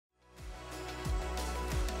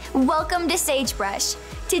Welcome to Sagebrush.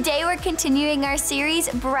 Today we're continuing our series,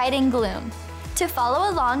 Bright and Gloom. To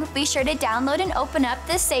follow along, be sure to download and open up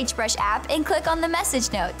the Sagebrush app and click on the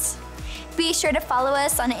message notes. Be sure to follow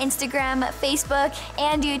us on Instagram, Facebook,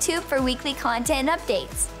 and YouTube for weekly content and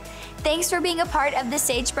updates. Thanks for being a part of the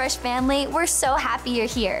Sagebrush family. We're so happy you're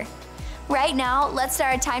here. Right now, let's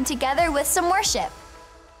start our time together with some worship.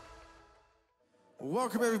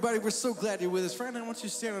 Welcome, everybody. We're so glad you're with us. Right now, I want you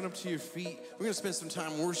to stand up to your feet. We're going to spend some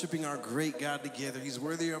time worshiping our great God together. He's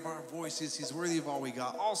worthy of our voices. He's worthy of all we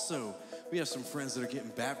got. Also, we have some friends that are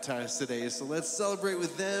getting baptized today, so let's celebrate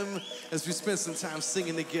with them as we spend some time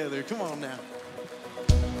singing together. Come on now.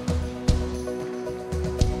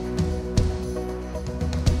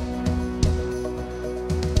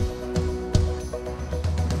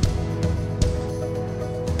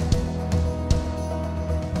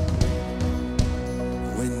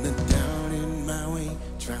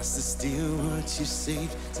 You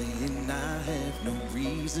saved, saying I have no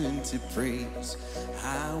reason to praise.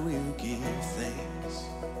 I will give thanks.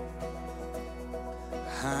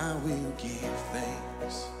 I will give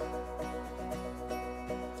thanks.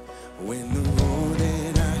 When the roar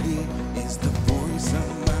that I hear is the voice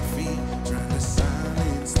of my feet, trying to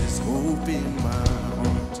silence this hope in my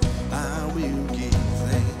heart, I will give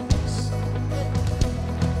thanks.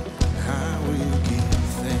 I will give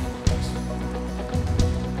thanks.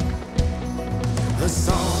 The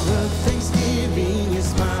song of thanksgiving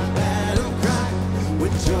is my battle cry.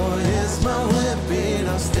 With joy as my weapon,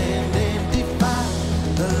 I'll stand and defy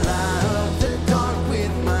the lie of the dark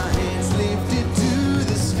with my hands lifted to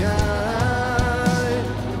the sky.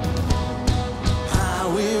 I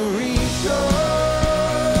will rejoice.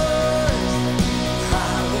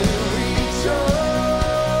 I will rejoice.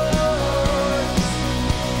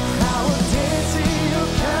 I will dance in your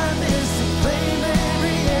kindness and claim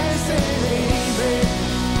every yes and amen.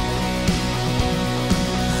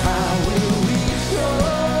 I will rejoice.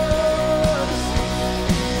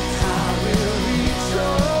 I will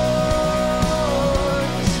rejoice.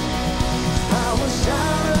 I will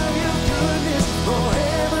shout of your goodness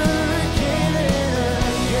forever again and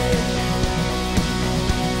again.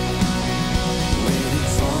 When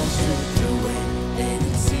it's all stripped away and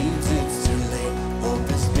it seems it's too late, hope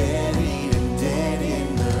is buried and dead in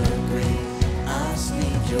the grave, I'll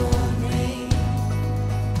speak your name.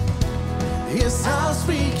 Yes, I'll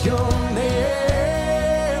speak your name.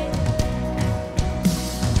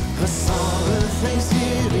 A song of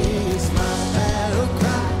thanksgiving is my battle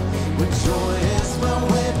cry. With joy as my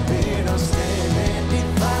weapon, I'll stand and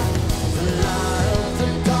defy the lie of the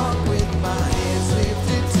dark with my hands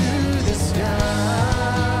lifted to the sky.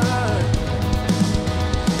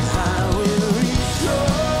 I will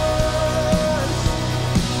rejoice.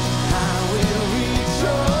 I will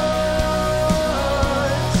rejoice.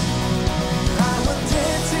 I will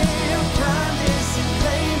dance in your kindness.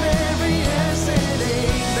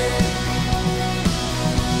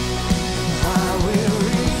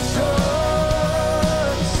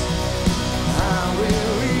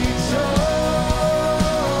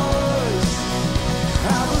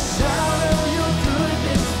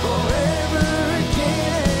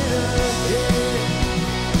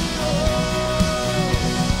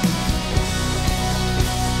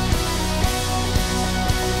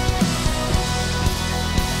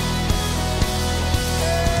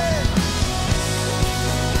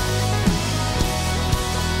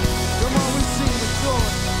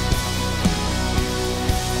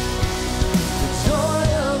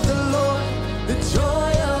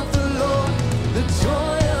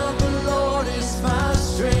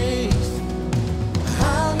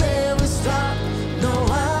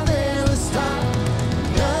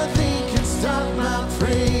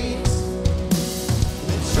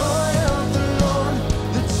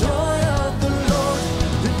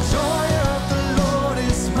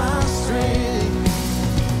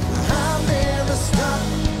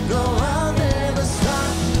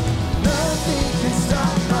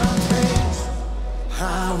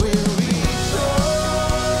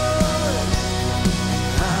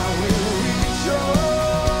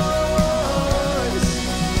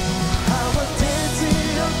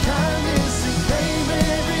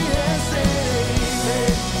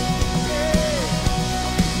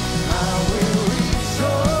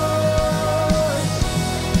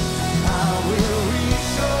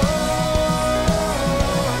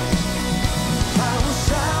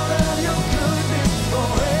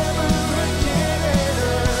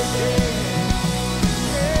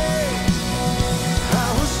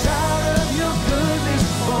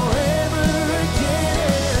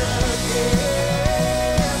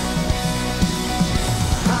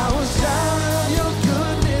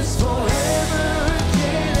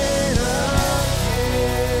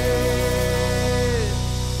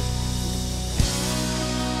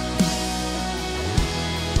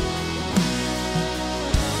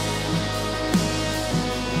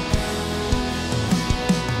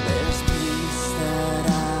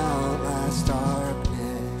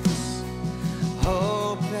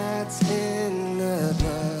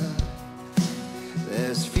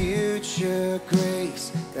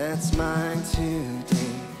 peace that's mine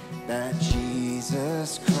today, that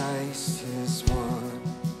Jesus Christ has won.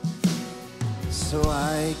 So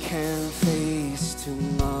I can face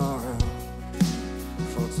tomorrow,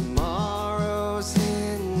 for tomorrow's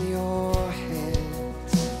in your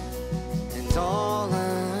hands, and all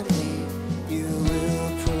I need you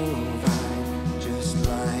will provide, just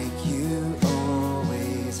like you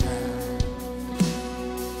always have.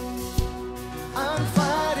 I'm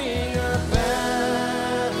fighting a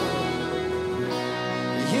battle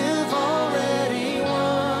you've already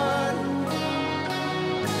won.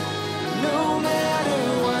 No matter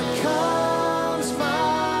what comes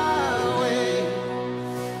my way,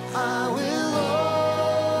 I will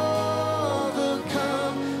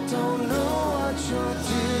overcome. Don't know what you're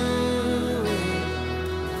doing,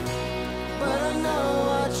 but I know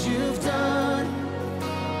what you've done.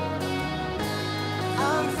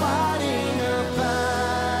 I'm fighting a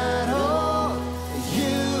battle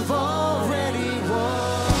you've already won.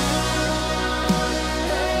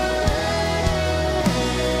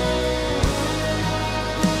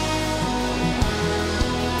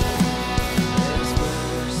 There's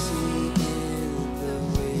mercy in the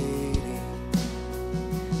waiting,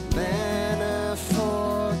 manna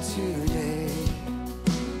for today.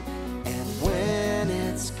 And when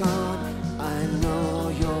it's gone, I know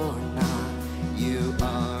you're not. You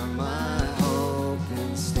are my hope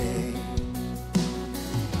and stay.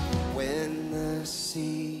 When the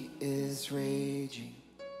sea is raging,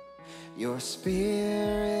 your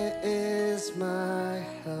spirit is my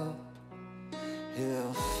help.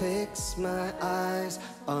 He'll fix my eyes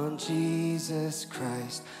on Jesus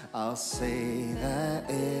Christ. I'll say that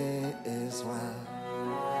it is well.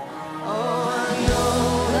 Oh, I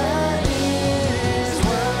know that it is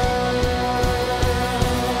well.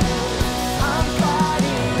 I'm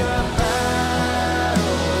fighting a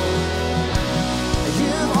battle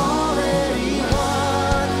you've already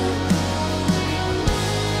won.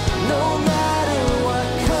 No matter what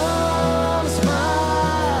comes my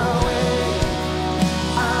way,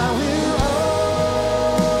 I will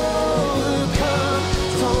overcome.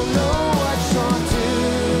 Don't know what you're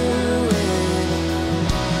doing,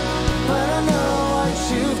 but I know what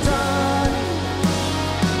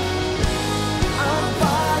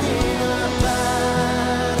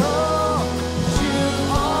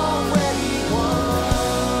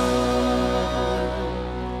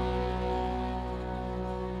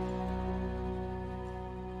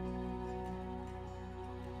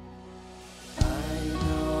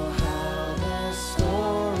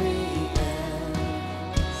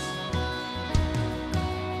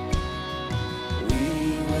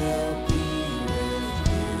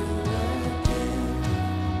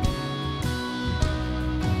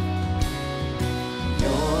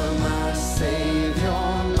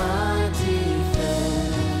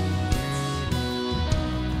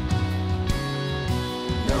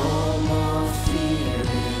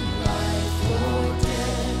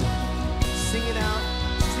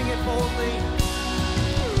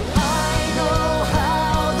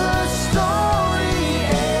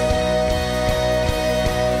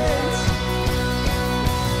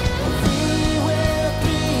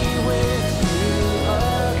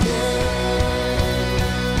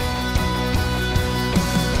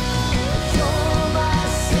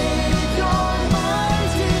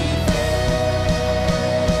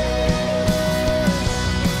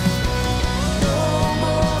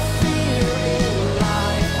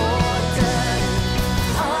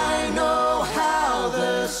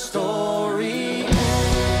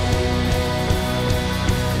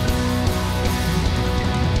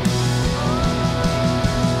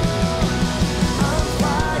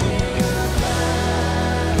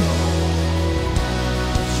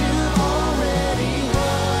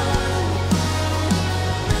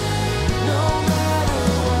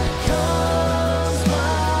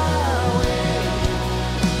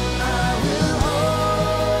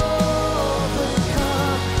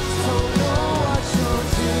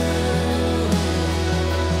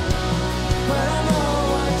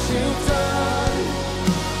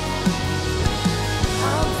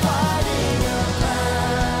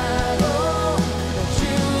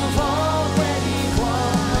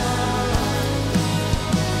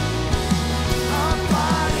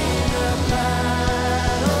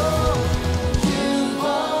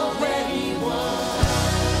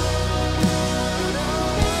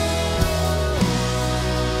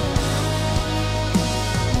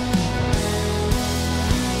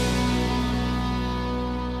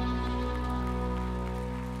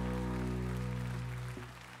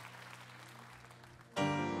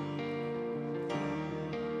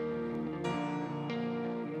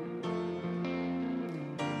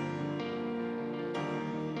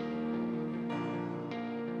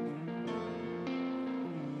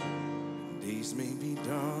Days may be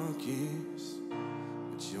darkest,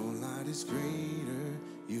 but your light is greater.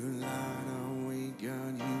 You light our way,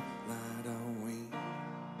 God, you light our way.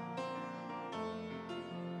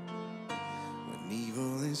 When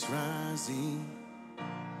evil is rising,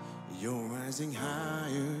 you're rising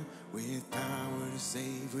higher, with power to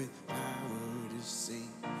save, with power to save.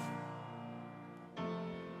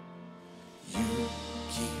 You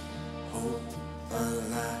keep hope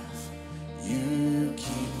alive. You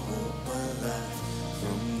keep hope alive.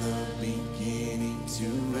 From the beginning to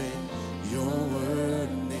end, your word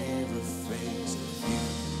never fails. You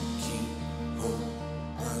keep hope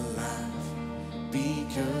alive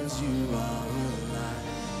because you are alive.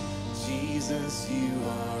 Jesus, you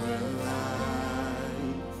are alive.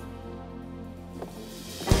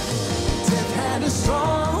 Death had a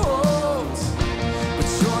stronghold, but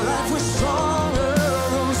your life was stronger.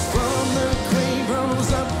 Rose from the grave,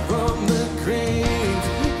 rose up from the grave.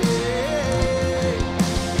 Yeah.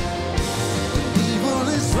 When evil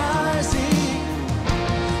is rising,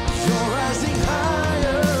 you're rising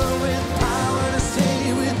higher, with power to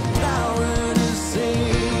save, with power to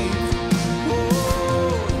save.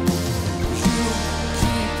 Oh, you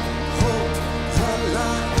keep hope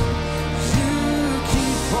alive. You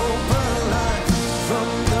keep hope alive. From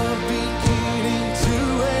the beginning to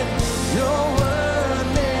end, your word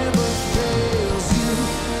never fails. You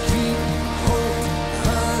keep hope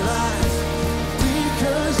alive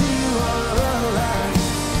because you are alive.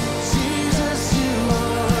 Jesus, you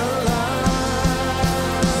are alive.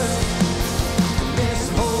 There's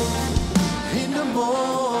hope in the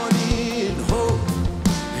morning, hope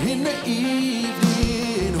in the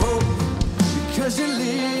evening, hope because you're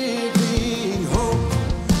living, hope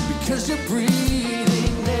because you're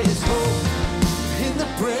breathing. There's hope in the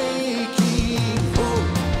breaking, hope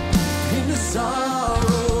in the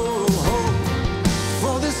sorrow, hope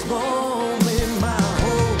for this moment, my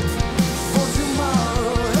hope for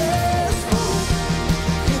tomorrow. There's hope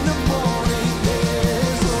in the morning,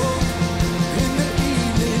 there's hope in the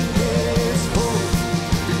evening, there's hope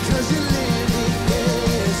because you're living,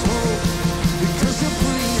 there's hope because you're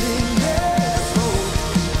breathing, there's hope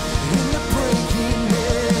in the breaking,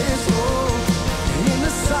 there's hope in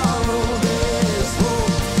the sorrow, there's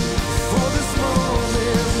hope for this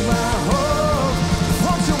moment, my hope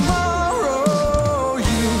for tomorrow.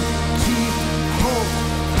 You keep hope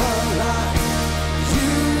alive.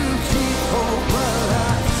 You keep hope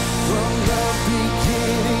alive. From the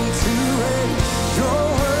beginning to end, your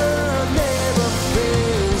word never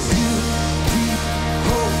fails. You keep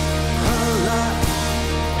hope alive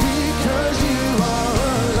because you are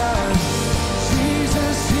alive.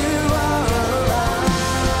 Jesus, you are alive.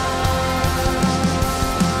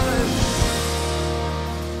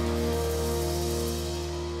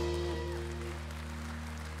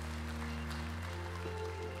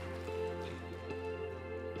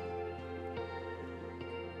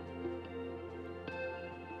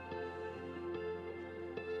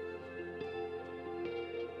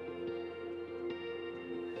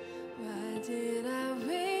 Why did I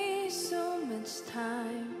waste so much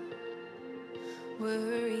time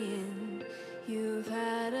worrying? You've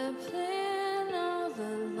had a plan all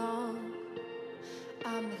along.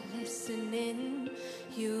 I'm listening.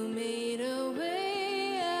 You made a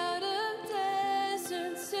way out of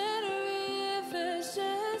deserts and rivers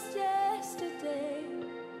just yesterday.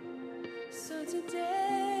 So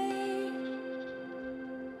today,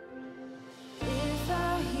 if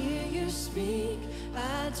I hear you speak,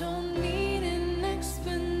 I don't need an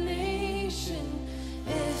explanation.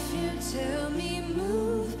 If you tell me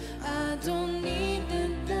move, I don't need the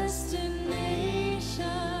destination.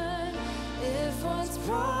 If what's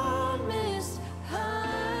promised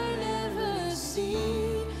I never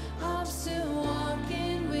see, I'm still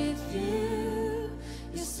walking with you.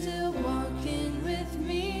 You're still walking with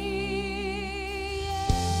me.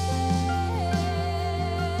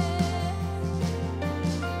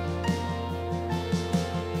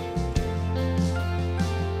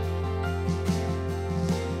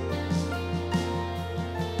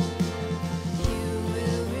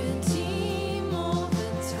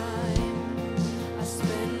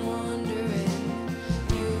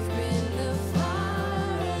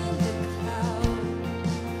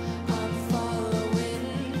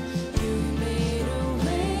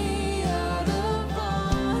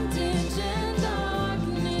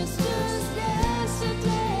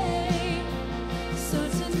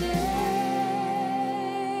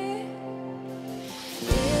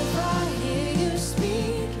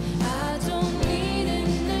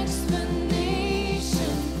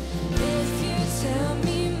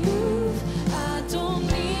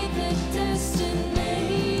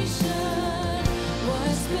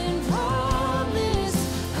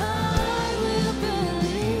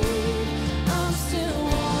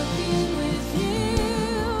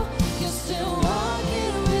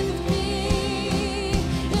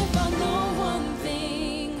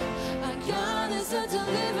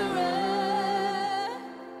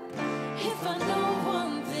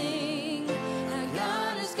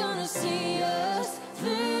 see us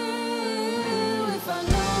through. If I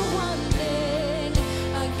know one thing,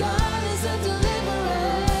 our God is a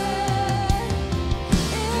deliverer.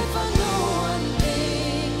 If I know one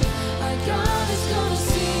thing, our God is gonna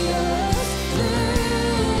see us through.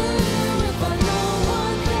 If I know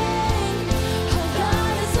one thing, our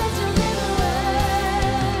God is a deliverer.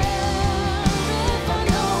 If I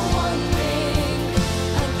know one thing,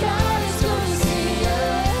 our God is gonna see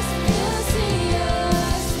us, he'll see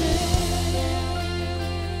us through.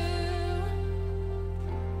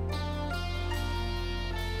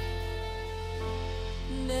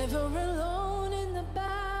 Never alone in the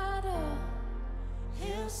battle,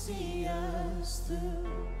 he'll see us through.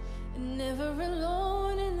 Never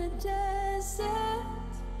alone in the desert,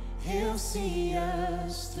 he'll see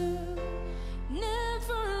us through.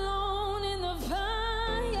 Never alone in the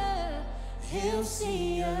fire, he'll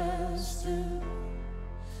see us through.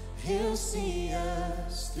 He'll see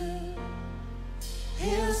us through.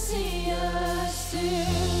 He'll see us through.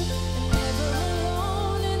 Never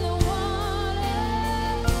alone in the water,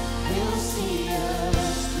 he'll see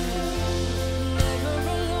us through. Never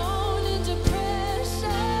alone in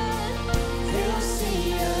depression, he'll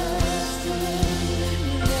see us through.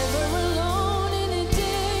 Never alone in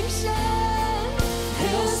addiction,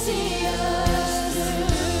 he'll see us through.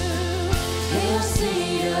 He'll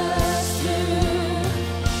see us through.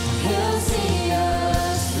 He'll see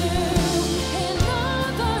us through. In all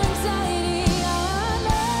the anxiety, I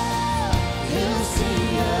know he'll see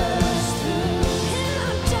us through. In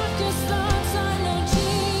our darkest thoughts, I know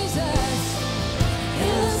Jesus.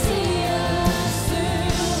 He'll see us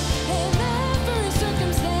through. In every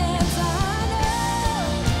circumstance, I know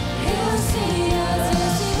he'll see us.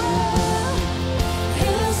 Yes, he will.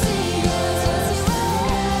 He'll see us. Yes, he will.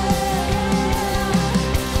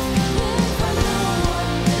 If I know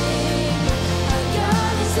one thing, our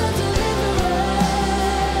God is a deliverer.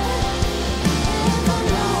 If I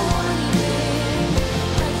know one thing,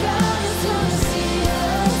 our God is gonna see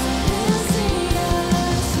us. He'll see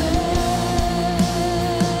us through.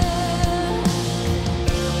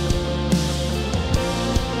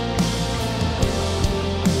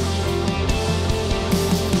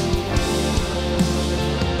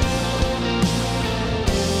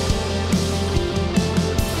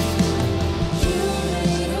 You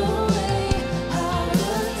made a way out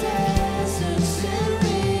of deserts and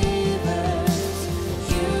rivers.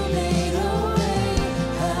 You made a way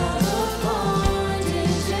out of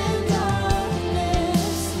bondage and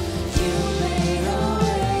darkness. You made a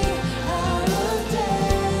way out of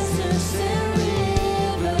deserts and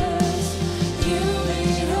rivers. You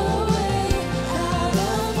made a way out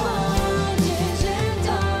of bondage and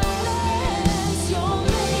darkness. You're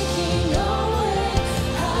making a way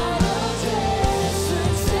out of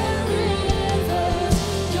deserts and rivers.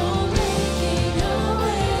 You're making a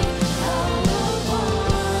way out of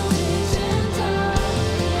bondage and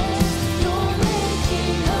darkness. You're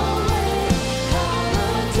making a way out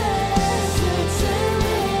of deserts and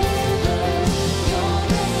rivers. You're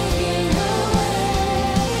making a way.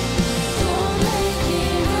 You're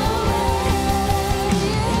making a way.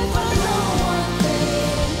 If I know one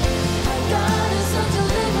thing, our God is a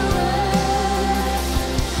deliverer.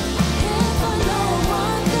 If I know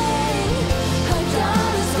one thing, our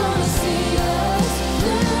God is gonna see us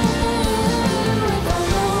through. If I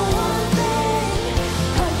know one thing,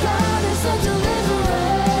 our God is a deliverer.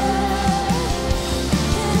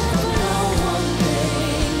 If I know one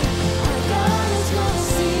thing, our God is gonna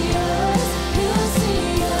see us. He'll see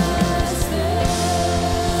us through.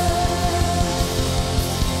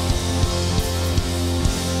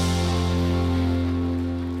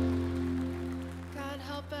 God,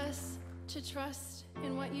 help us to trust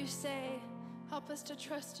in what you say. Help us to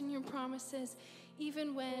trust in your promises,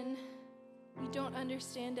 even when we don't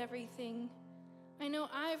understand everything. I know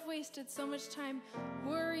I've wasted so much time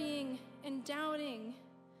worrying and doubting,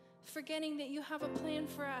 forgetting that you have a plan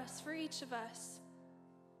for us, for each of us.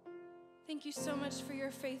 Thank you so much for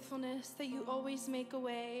your faithfulness, that you always make a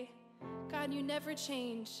way. God, you never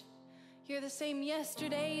change. You're the same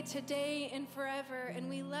yesterday, today, and forever, and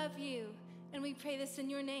we love you, and we pray this in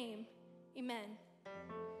your name. Amen.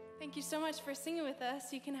 Thank you so much for singing with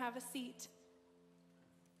us. You can have a seat.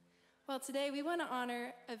 Well, today we want to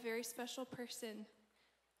honor a very special person.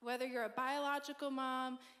 Whether you're a biological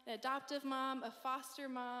mom, an adoptive mom, a foster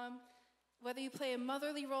mom, whether you play a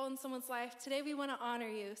motherly role in someone's life, today we want to honor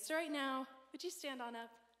you. So right now, would you stand on up?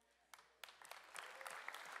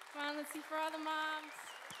 Come on, let's see for all the moms.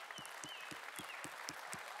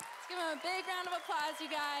 Let's give them a big round of applause, you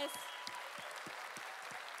guys.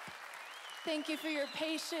 Thank you for your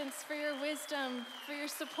patience, for your wisdom, for your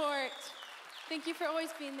support. Thank you for always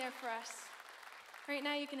being there for us. Right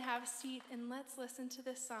now you can have a seat and let's listen to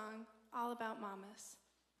this song, All About Mamas.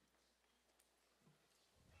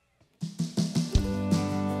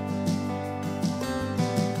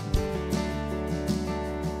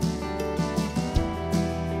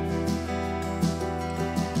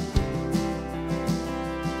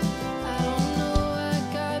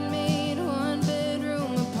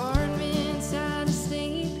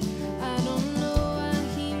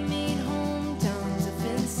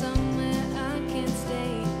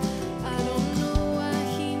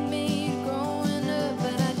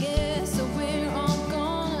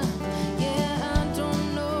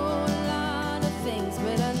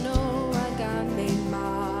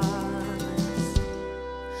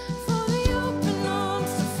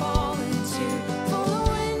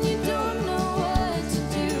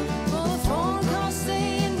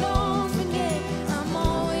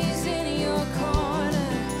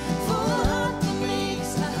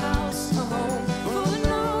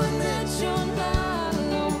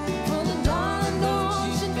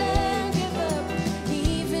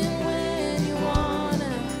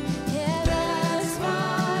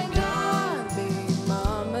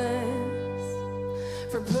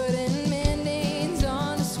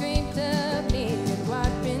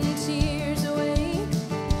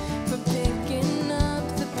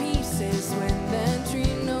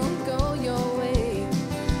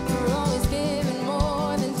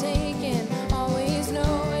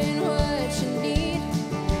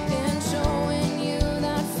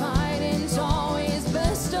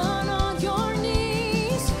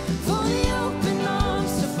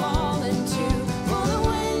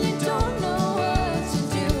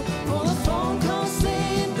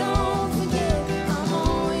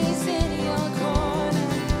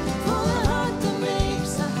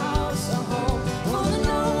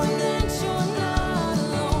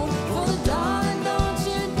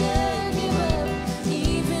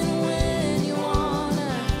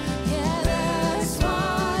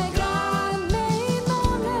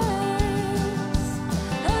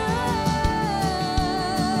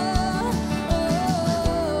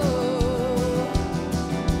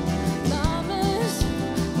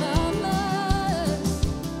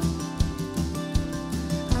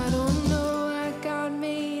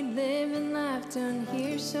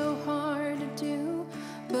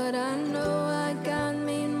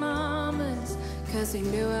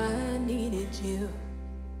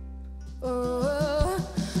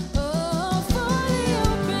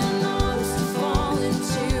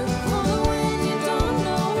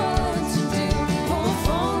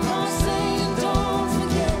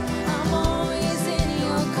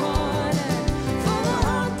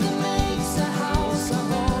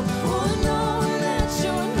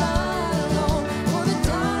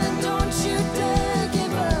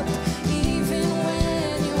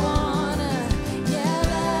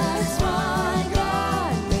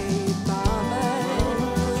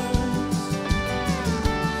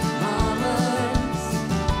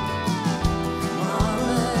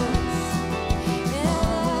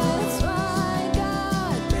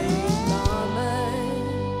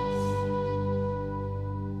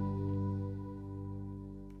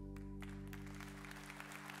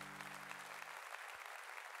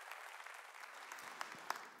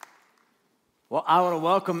 Well, I want to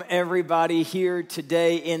welcome everybody here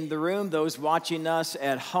today in the room, those watching us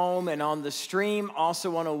at home and on the stream. Also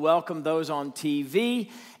want to welcome those on TV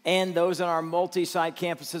and those on our multi-site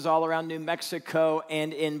campuses all around New Mexico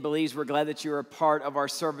and in Belize. We're glad that you're a part of our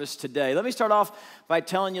service today. Let me start off by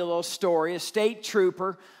telling you a little story. A state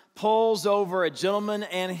trooper pulls over a gentleman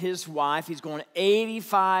and his wife. He's going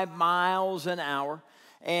 85 miles an hour.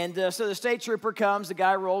 And so the state trooper comes, the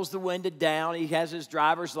guy rolls the window down, he has his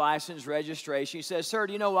driver's license, registration. He says, "Sir,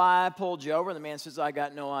 do you know why I pulled you over?" And the man says, "I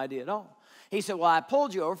got no idea at all." He said, "Well, I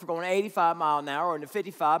pulled you over for going 85 mile an hour in a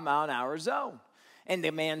 55 mile an hour zone." And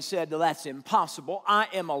the man said, "Well, that's impossible. I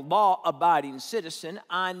am a law-abiding citizen.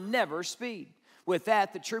 I never speed." With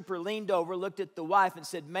that, the trooper leaned over, looked at the wife and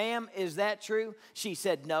said, "Ma'am, is that true?" She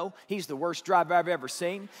said, "No, he's the worst driver I've ever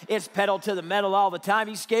seen. It's pedal to the metal all the time.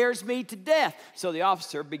 He scares me to death." So the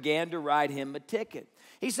officer began to write him a ticket.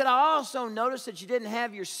 He said, "I also noticed that you didn't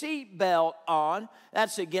have your seat belt on.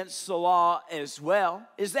 That's against the law as well.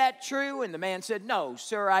 Is that true?" And the man said, "No,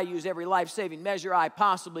 sir, I use every life-saving measure I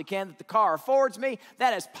possibly can that the car affords me.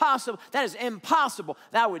 That is impossible.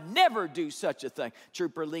 I would never do such a thing."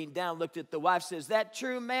 Trooper leaned down, looked at the wife, says, "Is that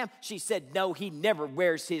true, ma'am?" She said, "No, he never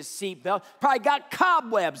wears his seat belt. Probably got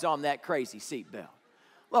cobwebs on that crazy seat belt."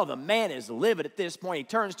 Well, the man is livid at this point. He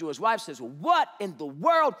turns to his wife and says, what in the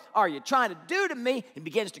world are you trying to do to me? And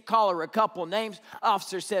begins to call her a couple of names.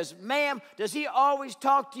 Officer says, ma'am, does he always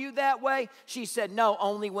talk to you that way? She said, no,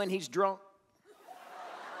 only when he's drunk.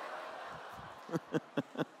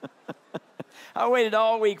 I waited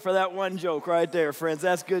all week for that one joke right there, friends.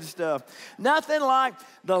 That's good stuff. Nothing like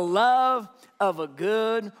the love of a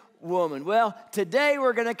good woman. Well, today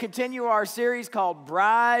we're going to continue our series called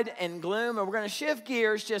Bride and Gloom, and we're going to shift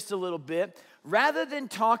gears just a little bit. Rather than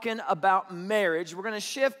talking about marriage, we're going to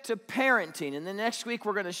shift to parenting. And then next week,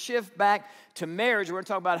 we're going to shift back to marriage. We're going to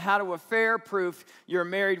talk about how to affair-proof your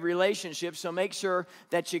married relationship. So make sure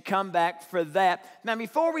that you come back for that. Now,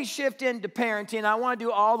 before we shift into parenting, I want to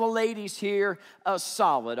do all the ladies here a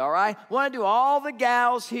solid, all right? I want to do all the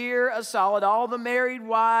gals here a solid, all the married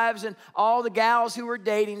wives and all the gals who are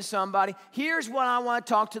dating somebody. Here's what I want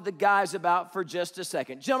to talk to the guys about for just a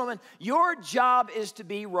second. Gentlemen, your job is to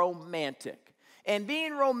be romantic. And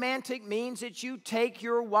being romantic means that you take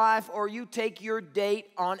your wife or you take your date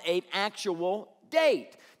on an actual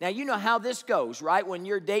date. Now, you know how this goes, right? When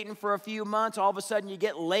you're dating for a few months, all of a sudden you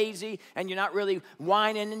get lazy and you're not really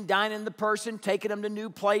whining and dining the person, taking them to new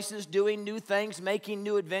places, doing new things, making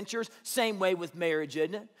new adventures. Same way with marriage,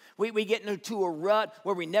 isn't it? We get into a rut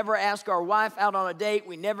where we never ask our wife out on a date,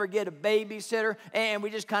 we never get a babysitter, and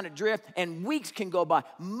we just kind of drift, and weeks can go by,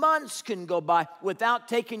 months can go by without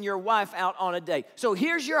taking your wife out on a date. So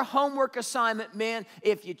here's your homework assignment, men,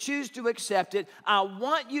 if you choose to accept it. I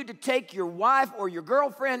want you to take your wife or your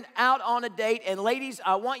girlfriend out on a date, and ladies,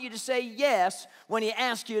 I want you to say yes when he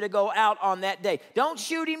asks you to go out on that date. Don't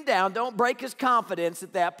shoot him down, don't break his confidence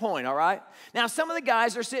at that point, all right? Now, some of the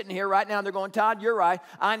guys are sitting here right now, and they're going, Todd, you're right,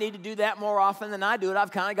 I need to do that more often than I do it.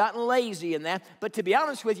 I've kind of gotten lazy in that. But to be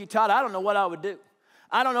honest with you, Todd, I don't know what I would do.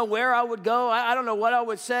 I don't know where I would go. I don't know what I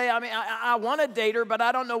would say. I mean, I want to date her, but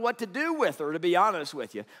I don't know what to do with her, to be honest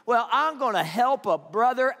with you. Well, I'm going to help a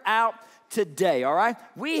brother out today, all right?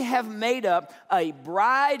 We have made up a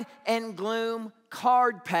Bride and Gloom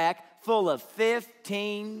card pack full of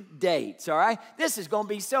 15 dates, all right? This is going to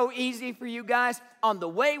be so easy for you guys. On the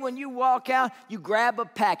way when you walk out, you grab a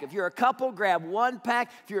pack. If you're a couple, grab one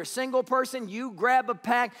pack. If you're a single person, you grab a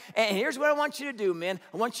pack. And here's what I want you to do, men.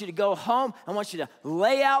 I want you to go home. I want you to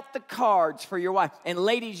lay out the cards for your wife. And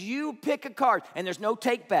ladies, you pick a card. And there's no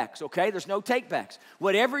take-backs, okay? There's no take-backs.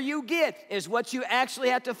 Whatever you get is what you actually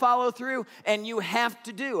have to follow through and you have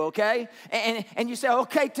to do, okay? And you say,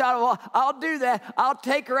 okay, Todd, well, I'll do that. I'll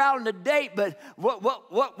take her out on a date, but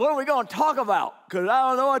what are we going to talk about? Because I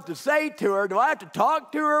don't know what to say to her. Do I have to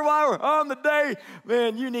talk to her while we're on the date?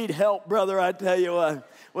 Man, you need help, brother, I tell you what.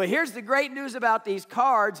 Well, here's the great news about these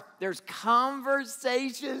cards. There's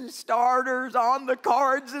conversation starters on the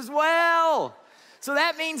cards as well. So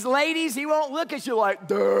that means, ladies, he won't look at you like,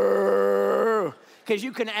 duh. Because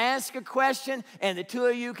you can ask a question and the two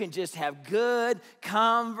of you can just have good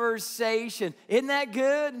conversation. Isn't that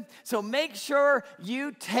good? So make sure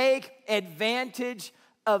you take advantage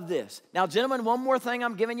of this. Now, gentlemen, one more thing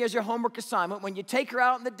I'm giving you as your homework assignment. When you take her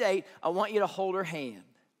out on the date, I want you to hold her hand.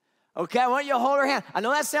 Okay, I want you to hold her hand. I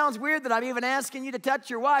know that sounds weird that I'm even asking you to touch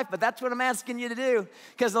your wife, but that's what I'm asking you to do.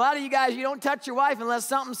 Because a lot of you guys, you don't touch your wife unless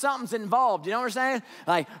something's involved. You know what I'm saying?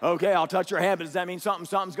 Like, okay, I'll touch her hand, but does that mean something's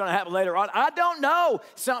going to happen later on? I don't know.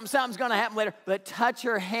 Something's going to happen later, but touch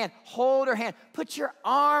her hand. Hold her hand. Put your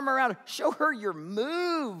arm around her. Show her your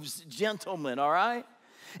moves, gentlemen, all right?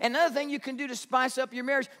 Another thing you can do to spice up your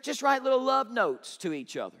marriage, just write little love notes to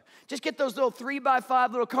each other. Just get those little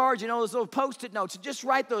 3x5 little cards, you know, those little Post-it notes, and just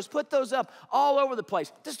write those. Put those up all over the place.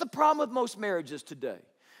 This is the problem with most marriages today.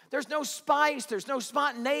 There's no spice. There's no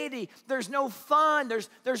spontaneity. There's no fun.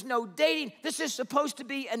 There's no dating. This is supposed to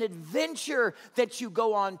be an adventure that you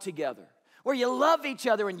go on together, where you love each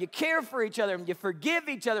other and you care for each other and you forgive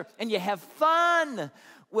each other and you have fun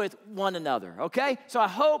with one another, okay? So I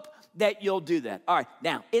hope that you'll do that. All right,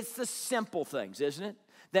 now, it's the simple things, isn't it,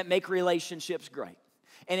 that make relationships great.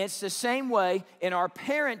 And it's the same way in our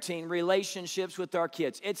parenting relationships with our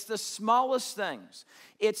kids. It's the smallest things.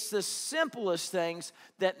 It's the simplest things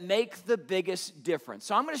that make the biggest difference.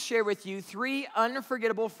 So I'm going to share with you 3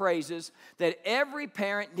 unforgettable phrases that every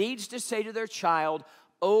parent needs to say to their child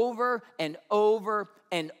over and over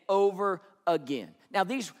and over again. Now,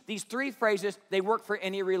 these 3 phrases, they work for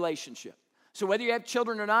any relationship. So whether you have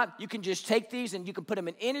children or not, you can just take these and you can put them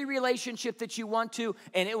in any relationship that you want to,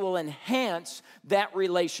 and it will enhance that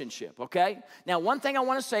relationship, okay? Now, one thing I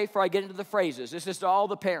want to say before I get into the phrases, this is to all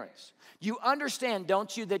the parents. You understand,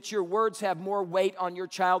 don't you, that your words have more weight on your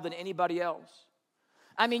child than anybody else?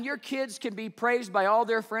 I mean, your kids can be praised by all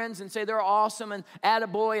their friends and say they're awesome and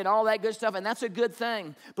attaboy and all that good stuff, and that's a good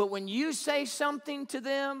thing. But when you say something to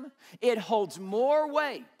them, it holds more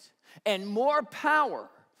weight and more power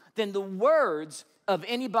than the words of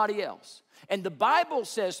anybody else. And the Bible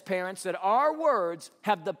says, parents, that our words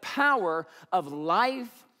have the power of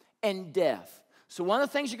life and death. So one of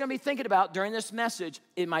the things you're going to be thinking about during this message,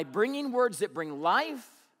 am I bringing words that bring life,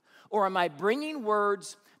 or am I bringing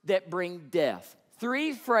words that bring death?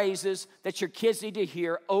 3 phrases that your kids need to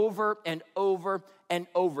hear over and over and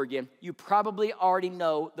over again. You probably already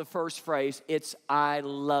know the first phrase. It's, I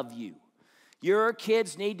love you. Your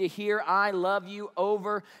kids need to hear I love you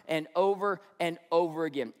over and over and over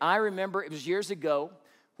again. I remember it was years ago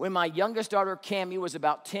when my youngest daughter, Cammie, was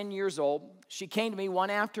about 10 years old. She came to me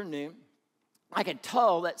one afternoon. I could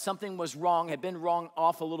tell that something was wrong, had been wrong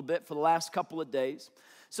off a little bit for the last couple of days.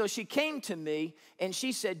 So she came to me and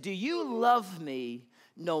she said, do you love me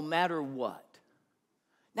no matter what?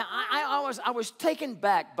 Now, I was taken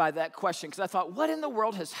back by that question because I thought, what in the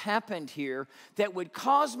world has happened here that would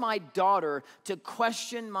cause my daughter to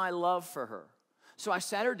question my love for her? So I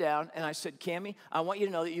sat her down and I said, Cammie, I want you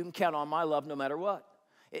to know that you can count on my love no matter what.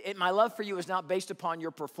 My love for you is not based upon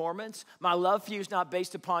your performance. My love for you is not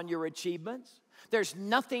based upon your achievements. There's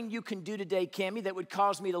nothing you can do today, Cammie, that would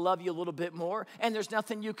cause me to love you a little bit more. And there's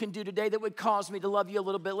nothing you can do today that would cause me to love you a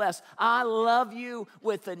little bit less. I love you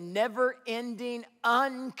with a never-ending,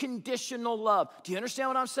 unconditional love. Do you understand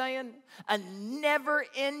what I'm saying? A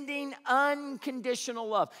never-ending, unconditional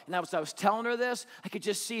love. And as I was telling her this, I could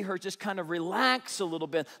just see her just kind of relax a little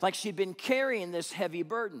bit, like she'd been carrying this heavy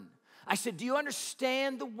burden. I said, do you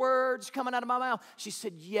understand the words coming out of my mouth? She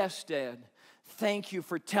said, yes, Dad. Thank you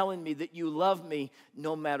for telling me that you love me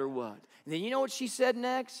no matter what. And then you know what she said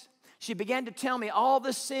next? She began to tell me all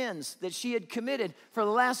the sins that she had committed for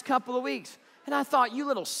the last couple of weeks. And I thought, you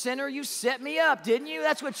little sinner, you set me up, didn't you?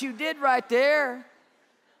 That's what you did right there.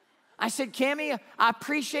 I said, Cammie, I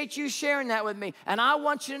appreciate you sharing that with me. And I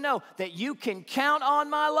want you to know that you can count on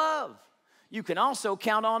my love. You can also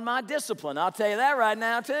count on my discipline. I'll tell you that right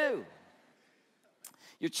now, too.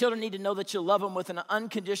 Your children need to know that you love them with an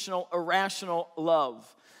unconditional, irrational love.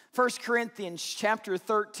 1 Corinthians chapter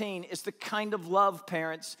 13 is the kind of love,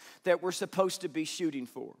 parents, that we're supposed to be shooting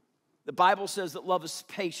for. The Bible says that love is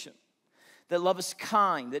patient, that love is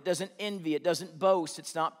kind, that doesn't envy, it doesn't boast,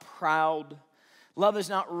 it's not proud. Love is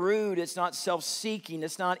not rude, it's not self-seeking,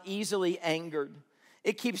 it's not easily angered.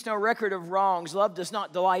 It keeps no record of wrongs. Love does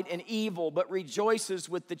not delight in evil, but rejoices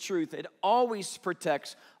with the truth. It always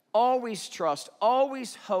protects, always trusts,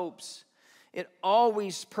 always hopes. It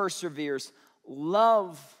always perseveres.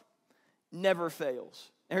 Love never fails.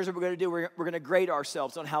 And here's what we're going to do. We're going to grade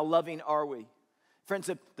ourselves on how loving are we. Friends,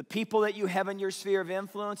 the people that you have in your sphere of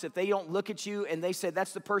influence, if they don't look at you and they say,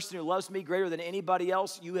 that's the person who loves me greater than anybody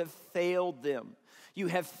else, you have failed them. You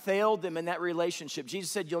have failed them in that relationship.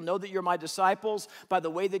 Jesus said, you'll know that you're my disciples by the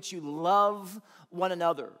way that you love one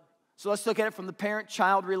another. So let's look at it from the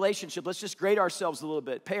parent-child relationship. Let's just grade ourselves a little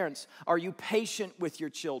bit. Parents, are you patient with your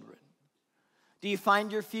children? Do you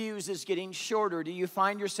find your fuse is getting shorter? Do you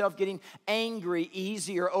find yourself getting angry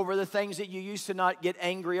easier over the things that you used to not get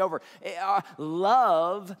angry over?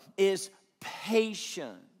 Love is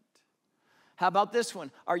patient. How about this one?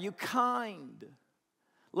 Are you kind?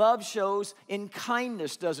 Love shows in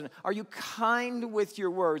kindness, doesn't it? Are you kind with your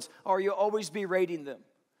words, or are you always berating them?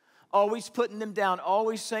 Always putting them down,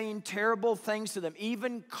 always saying terrible things to them,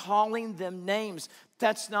 even calling them names.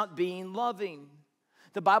 That's not being loving.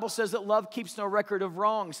 The Bible says that love keeps no record of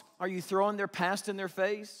wrongs. Are you throwing their past in their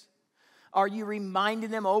face? Are you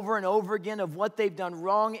reminding them over and over again of what they've done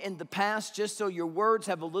wrong in the past just so your words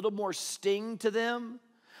have a little more sting to them?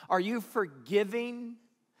 Are you forgiving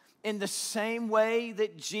in the same way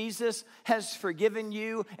that Jesus has forgiven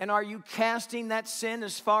you? And are you casting that sin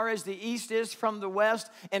as far as the east is from the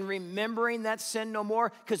west and remembering that sin no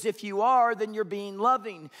more? Because if you are, then you're being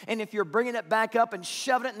loving. And if you're bringing it back up and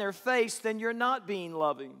shoving it in their face, then you're not being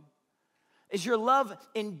loving. Is your love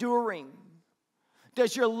enduring?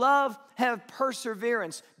 Does your love have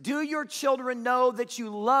perseverance? Do your children know that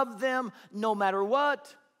you love them no matter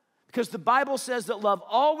what? Because the Bible says that love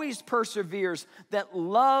always perseveres, that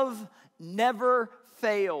love never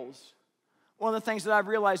fails. One of the things that I've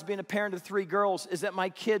realized being a parent of 3 girls is that my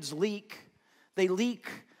kids leak. They leak.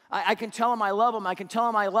 I can tell them I love them. I can tell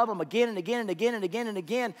them I love them again and again and again and again and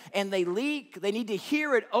again. And they leak. They need to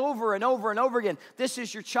hear it over and over and over again. This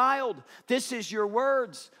is your child. This is your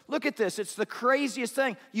words. Look at this. It's the craziest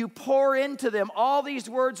thing. You pour into them all these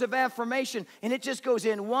words of affirmation, and it just goes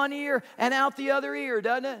in one ear and out the other ear,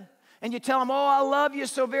 doesn't it? and you tell them, oh, I love you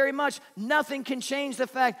so very much, nothing can change the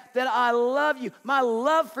fact that I love you. My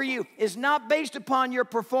love for you is not based upon your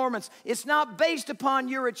performance. It's not based upon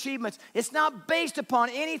your achievements. It's not based upon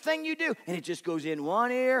anything you do. And it just goes in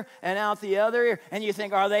one ear and out the other ear. And you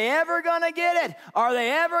think, are they ever going to get it? Are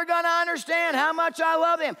they ever going to understand how much I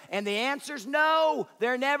love them? And the answer's no,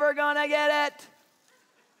 they're never going to get it.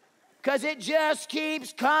 Because it just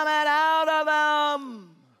keeps coming out of them.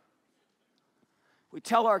 We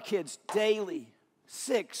tell our kids daily,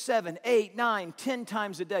 6, 7, 8, 9, 10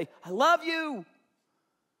 times a day, I love you.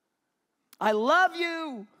 I love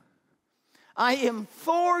you. I am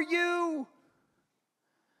for you.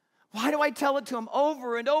 Why do I tell it to them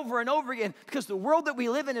over and over and over again? Because the world that we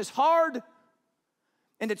live in is hard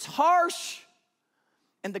and it's harsh.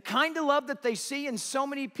 And the kind of love that they see in so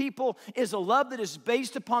many people is a love that is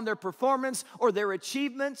based upon their performance or their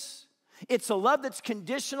achievements. It's a love that's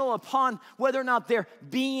conditional upon whether or not they're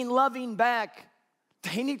being loving back.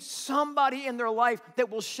 They need somebody in their life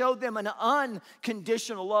that will show them an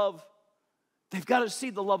unconditional love. They've got to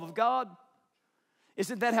see the love of God.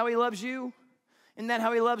 Isn't that how he loves you? Isn't that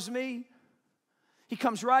how he loves me? He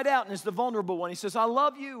comes right out and is the vulnerable one. He says, I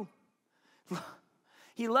love you.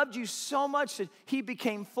 He loved you so much that he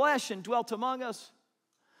became flesh and dwelt among us.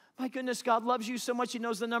 My goodness, God loves you so much. He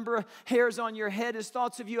knows the number of hairs on your head. His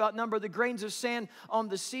thoughts of you outnumber the grains of sand on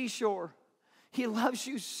the seashore. He loves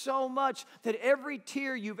you so much that every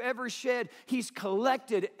tear you've ever shed, he's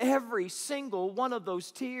collected every single one of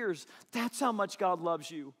those tears. That's how much God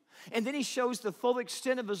loves you. And then he shows the full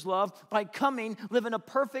extent of his love by coming, living a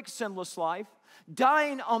perfect, sinless life,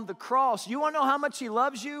 dying on the cross. You want to know how much he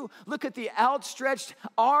loves you? Look at the outstretched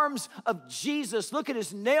arms of Jesus. Look at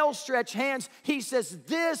his nail-stretched hands. He says,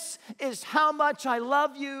 this is how much I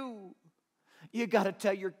love you. You got to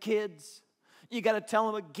tell your kids. You got to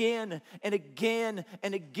tell them again and again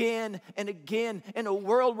and again and again. In a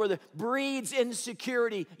world where it breeds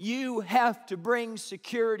insecurity, you have to bring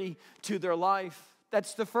security to their life.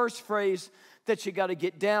 That's the first phrase that you got to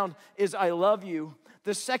get down is I love you.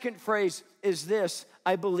 The second phrase is this,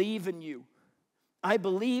 I believe in you. I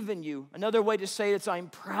believe in you. Another way to say it is I'm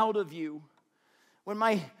proud of you. When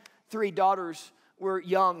my 3 daughters were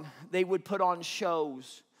young, they would put on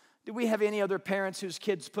shows. Do we have any other parents whose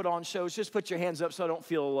kids put on shows? Just put your hands up so I don't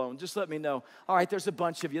feel alone. Just let me know. All right, there's a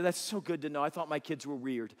bunch of you. That's so good to know. I thought my kids were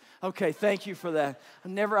weird. Okay, thank you for that. I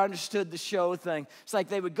never understood the show thing. It's like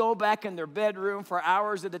they would go back in their bedroom for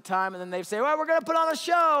hours at a time, and then they'd say, well, we're going to put on a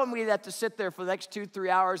show. And we'd have to sit there for the next 2-3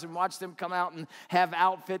 hours and watch them come out and have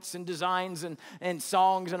outfits and designs and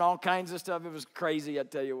songs and all kinds of stuff. It was crazy, I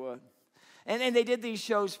tell you what. And they did these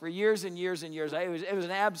shows for years and years and years. It was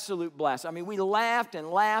an absolute blast. I mean, we laughed and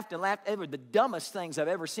laughed and laughed. It were the dumbest things I've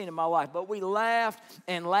ever seen in my life. But we laughed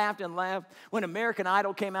and laughed and laughed. When American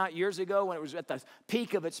Idol came out years ago, when it was at the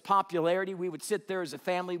peak of its popularity, we would sit there as a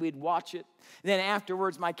family. We'd watch it. And then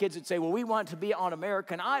afterwards, my kids would say, well, we want to be on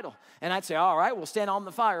American Idol. And I'd say, all right, we'll stand on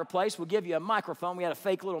the fireplace. We'll give you a microphone. We had a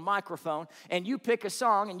fake little microphone. And you pick a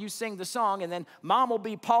song, and you sing the song. And then Mom will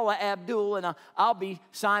be Paula Abdul, and I'll be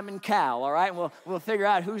Simon Cowell, all right? And we'll figure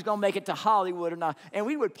out who's going to make it to Hollywood or not. And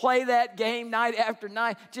we would play that game night after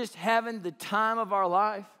night, just having the time of our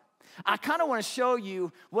life. I kind of want to show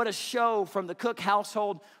you what a show from the Cook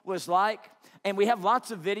household was like. And we have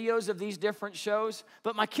lots of videos of these different shows,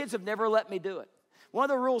 but my kids have never let me do it. One of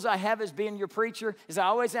the rules I have as being your preacher is I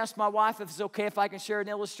always ask my wife if it's okay if I can share an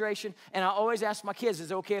illustration, and I always ask my kids,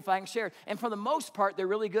 is it okay if I can share it? And for the most part, they're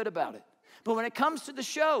really good about it. But when it comes to the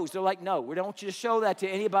shows, they're like, no, we don't want you to show that to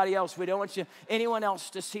anybody else. We don't want anyone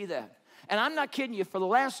else to see that. And I'm not kidding you. For the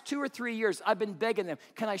last 2 or 3 years, I've been begging them,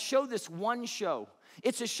 can I show this one show?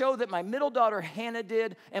 It's a show that my middle daughter, Hannah,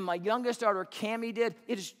 did, and my youngest daughter, Cammie, did.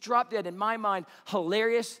 It is drop dead, in my mind,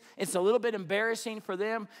 hilarious. It's a little bit embarrassing for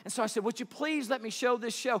them. And so I said, would you please let me show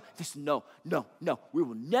this show? They said, no, we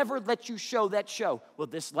will never let you show that show. Well,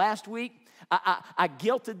 this last week, I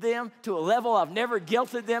guilted them to a level I've never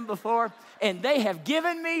guilted them before, and they have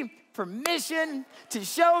given me permission to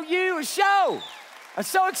show you a show. I'm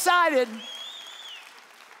so excited.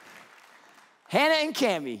 Hannah and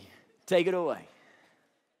Cammie, take it away.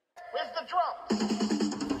 Where's the drum?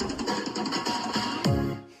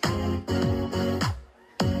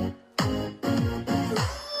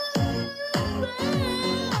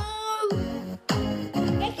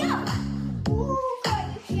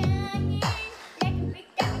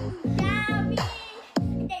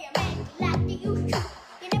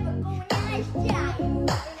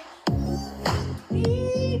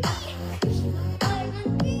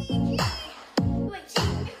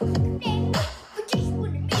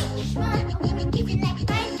 If you like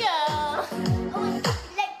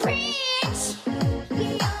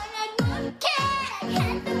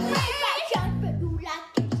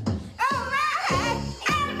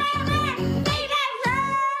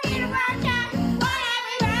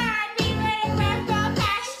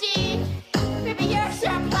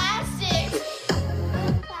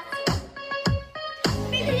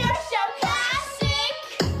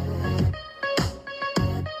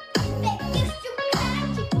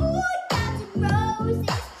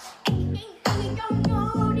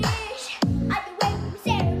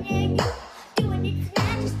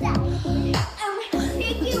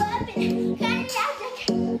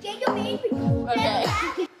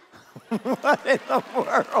What in the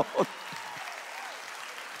world?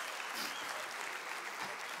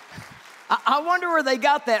 I wonder where they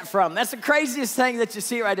got that from. That's the craziest thing that you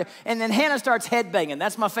see right there. And then Hannah starts headbanging.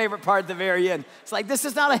 That's my favorite part at the very end. It's like, this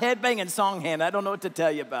is not a headbanging song, Hannah. I don't know what to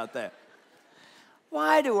tell you about that.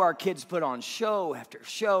 Why do our kids put on show after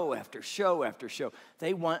show after show after show?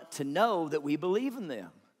 They want to know that we believe in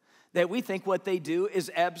them, that we think what they do is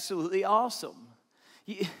absolutely awesome.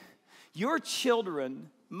 Your children,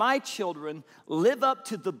 my children, live up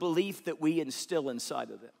to the belief that we instill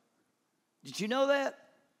inside of them. Did you know that?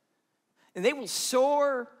 And they will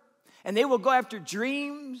soar, and they will go after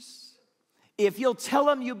dreams if you'll tell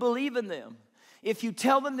them you believe in them. If you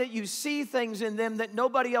tell them that you see things in them that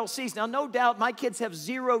nobody else sees. Now, no doubt, my kids have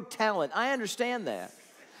zero talent. I understand that.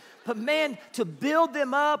 But man, to build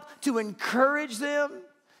them up, to encourage them,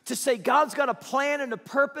 to say God's got a plan and a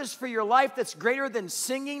purpose for your life that's greater than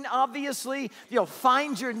singing, obviously. You'll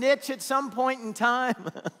find your niche at some point in time.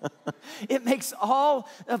 It makes all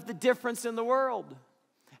of the difference in the world.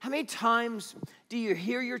 How many times do you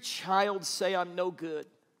hear your child say, I'm no good?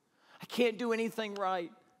 I can't do anything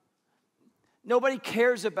right. Nobody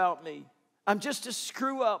cares about me. I'm just a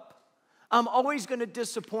screw up. I'm always going to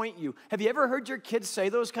disappoint you. Have you ever heard your kids say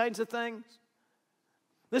those kinds of things?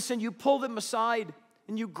 Listen, you pull them aside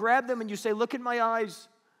and you grab them and you say, look in my eyes.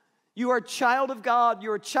 You are a child of God.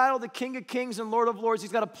 You're a child of the King of Kings and Lord of Lords.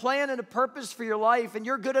 He's got a plan and a purpose for your life, and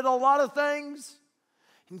you're good at a lot of things.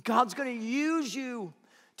 And God's going to use you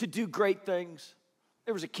to do great things.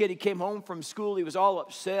 There was a kid, he came home from school, he was all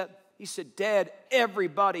upset. He said, Dad,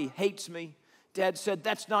 everybody hates me. Dad said,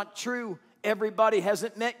 that's not true. Everybody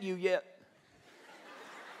hasn't met you yet.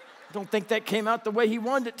 I don't think that came out the way he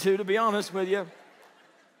wanted it to be honest with you.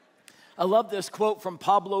 I love this quote from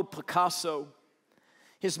Pablo Picasso.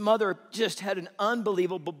 His mother just had an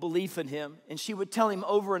unbelievable belief in him, and she would tell him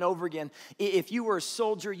over and over again, if you were a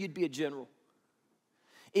soldier, you'd be a general.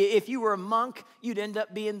 If you were a monk, you'd end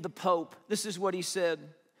up being the Pope. This is what he said.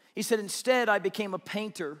 He said, instead, I became a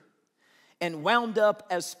painter and wound up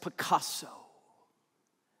as Picasso.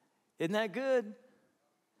 Isn't that good?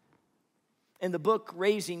 In the book,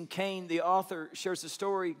 Raising Cain, the author shares a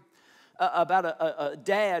story about a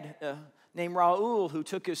dad named Raul who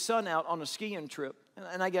took his son out on a skiing trip.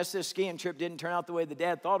 And I guess this skiing trip didn't turn out the way the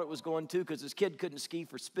dad thought it was going to, because his kid couldn't ski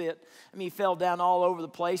for spit. I mean, he fell down all over the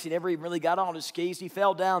place. He never even really got on his skis. He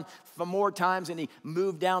fell down for more times than he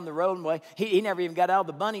moved down the roadway. He never even got out of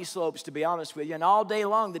the bunny slopes, to be honest with you. And all day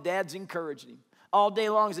long, the dad's encouraging him. All day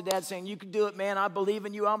long is the dad saying, you can do it, man. I believe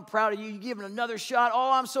in you. I'm proud of you. You're giving another shot.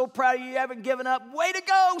 Oh, I'm so proud of you. You haven't given up. Way to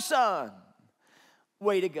go, son.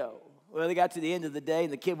 Way to go. Well, they got to the end of the day,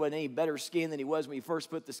 and the kid wasn't any better skiing than he was when he first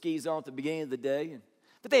put the skis on at the beginning of the day.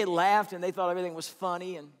 But they had laughed, and they thought everything was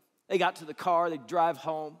funny, and they got to the car. They drive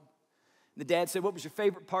home. And the dad said, what was your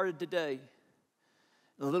favorite part of today?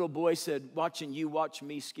 And the little boy said, watching you watch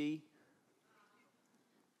me ski.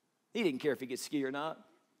 He didn't care if he could ski or not.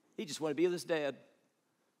 He just wanted to be with his dad.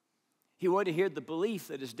 He wanted to hear the belief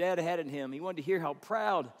that his dad had in him. He wanted to hear how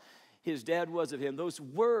proud his dad was of him. Those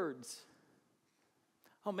words,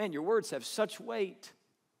 oh man, your words have such weight.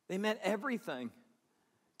 They meant everything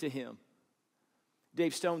to him.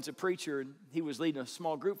 Dave Stone's a preacher, and he was leading a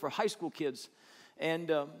small group for high school kids.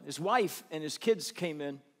 And his wife and his kids came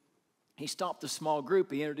in. He stopped the small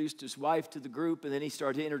group. He introduced his wife to the group, and then he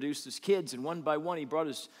started to introduce his kids. And one by one, he brought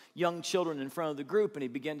his young children in front of the group, and he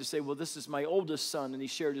began to say, well, this is my oldest son, and he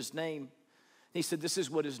shared his name. And he said, this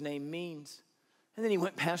is what his name means. And then he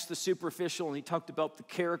went past the superficial, and he talked about the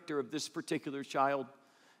character of this particular child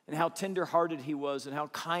and how tender-hearted he was and how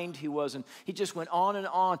kind he was. And he just went on and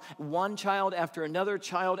on, one child after another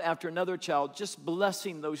child, just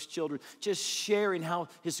blessing those children, just sharing how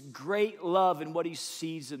his great love and what he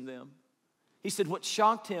sees in them. He said what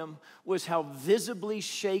shocked him was how visibly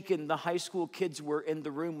shaken the high school kids were in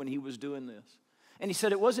the room when he was doing this. And he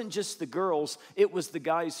said it wasn't just the girls, it was the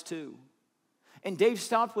guys too. And Dave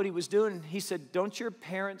stopped what he was doing. He said, don't your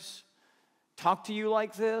parents talk to you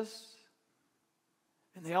like this?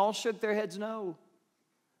 And they all shook their heads no.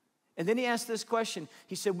 And then he asked this question.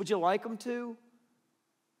 He said, would you like them to?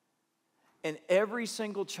 And every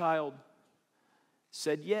single child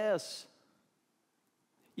said yes.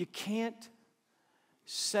 You can't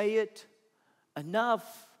say it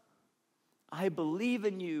enough. I believe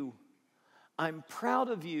in you. I'm proud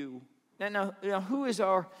of you. Now, who is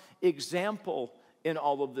our example in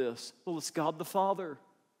all of this? Well, it's God the Father.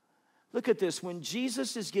 Look at this. When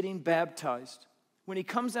Jesus is getting baptized, when he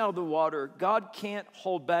comes out of the water, God can't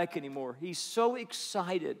hold back anymore. He's so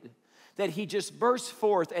excited that he just bursts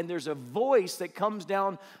forth, and there's a voice that comes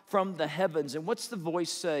down from the heavens. And what's the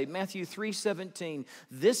voice say? Matthew 3:17,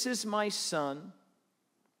 "This is my son,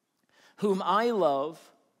 whom I love.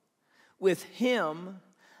 With him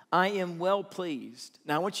I am well pleased."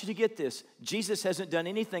 Now I want you to get this. Jesus hasn't done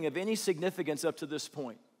anything of any significance up to this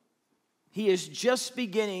point. He is just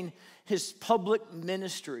beginning his public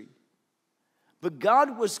ministry. But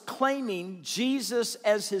God was claiming Jesus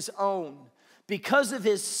as his own. Because of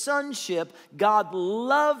his sonship, God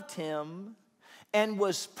loved him and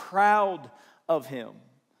was proud of him.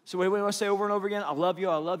 So what do we want to say over and over again? I love you,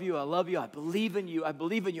 I love you, I love you, I believe in you, I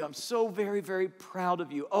believe in you. I'm so very, very proud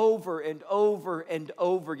of you, over and over and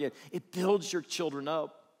over again. It builds your children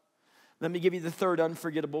up. Let me give you the third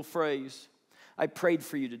unforgettable phrase. I prayed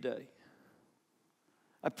for you today.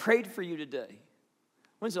 I prayed for you today.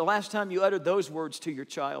 When's the last time you uttered those words to your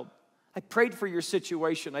child? I prayed for your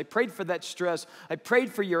situation. I prayed for that stress. I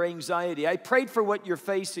prayed for your anxiety. I prayed for what you're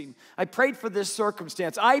facing. I prayed for this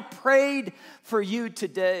circumstance. I prayed for you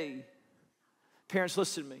today. Parents,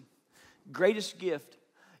 listen to me. Greatest gift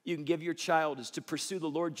you can give your child is to pursue the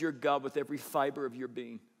Lord your God with every fiber of your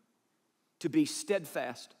being. To be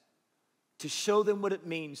steadfast. To show them what it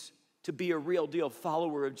means to be a real deal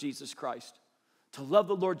follower of Jesus Christ. To love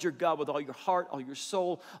the Lord your God with all your heart, all your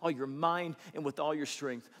soul, all your mind, and with all your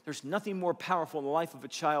strength. There's nothing more powerful in the life of a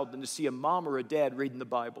child than to see a mom or a dad reading the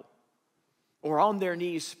Bible, or on their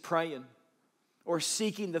knees praying, or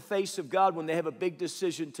seeking the face of God when they have a big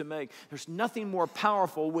decision to make. There's nothing more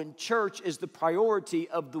powerful when church is the priority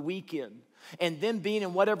of the weekend. And them being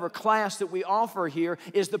in whatever class that we offer here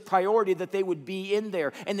is the priority that they would be in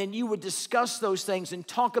there. And then you would discuss those things and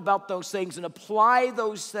talk about those things and apply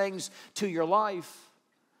those things to your life.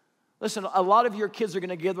 Listen, a lot of your kids are going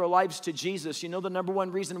to give their lives to Jesus. You know the number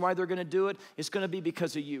one reason why they're going to do it? It's going to be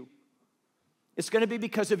because of you. It's going to be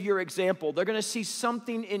because of your example. They're going to see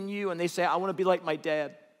something in you and they say, I want to be like my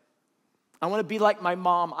dad. I want to be like my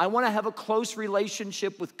mom. I want to have a close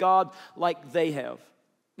relationship with God like they have.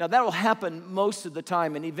 Now, that will happen most of the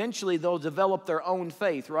time, and eventually they'll develop their own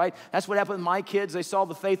faith, right? That's what happened with my kids. They saw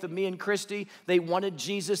the faith of me and Christy. They wanted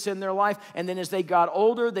Jesus in their life, and then as they got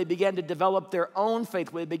older, they began to develop their own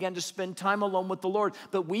faith. They began to spend time alone with the Lord.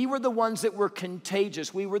 But we were the ones that were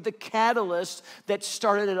contagious. We were the catalyst that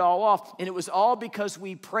started it all off, and it was all because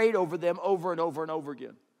we prayed over them over and over and over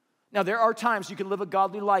again. Now, there are times you can live a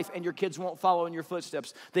godly life, and your kids won't follow in your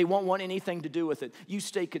footsteps. They won't want anything to do with it. You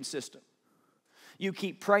stay consistent. You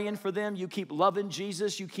keep praying for them. You keep loving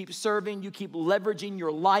Jesus. You keep serving. You keep leveraging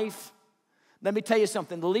your life. Let me tell you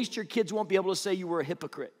something. The least your kids won't be able to say you were a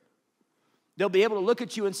hypocrite. They'll be able to look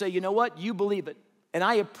at you and say, you know what? You believe it. And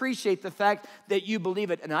I appreciate the fact that you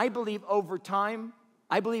believe it. And I believe over time,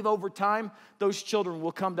 those children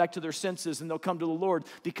will come back to their senses and they'll come to the Lord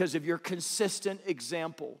because of your consistent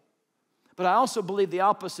example. But I also believe the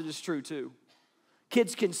opposite is true too.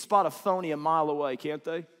 Kids can spot a phony a mile away, can't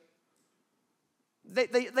they?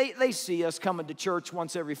 They see us coming to church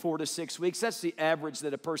once every 4 to 6 weeks. That's the average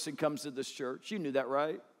that a person comes to this church. You knew that,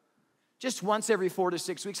 right? Just once every 4 to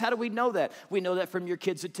 6 weeks. How do we know that? We know that from your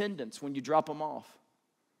kids' attendance when you drop them off.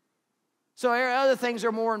 So other things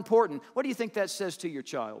are more important. What do you think that says to your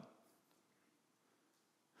child?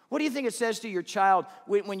 What do you think it says to your child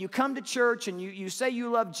when you come to church and you say you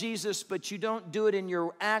love Jesus, but you don't do it in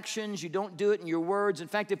your actions, you don't do it in your words? In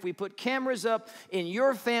fact, if we put cameras up in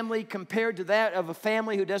your family compared to that of a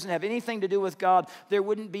family who doesn't have anything to do with God, there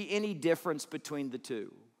wouldn't be any difference between the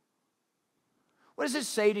two. What does it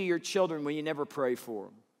say to your children when you never pray for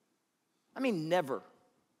them? I mean, never.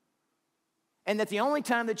 And that the only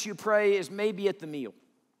time that you pray is maybe at the meal.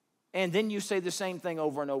 And then you say the same thing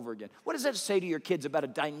over and over again. What does that say to your kids about a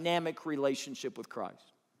dynamic relationship with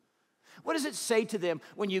Christ? What does it say to them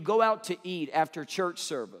when you go out to eat after church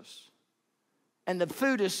service and the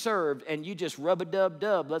food is served and you just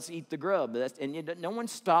rub-a-dub-dub, let's eat the grub, no one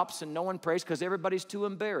stops and no one prays because everybody's too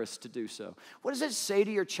embarrassed to do so? What does it say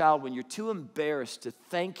to your child when you're too embarrassed to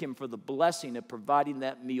thank him for the blessing of providing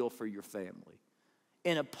that meal for your family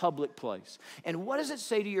in a public place? And what does it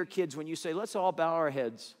say to your kids when you say, let's all bow our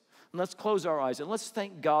heads and let's close our eyes and let's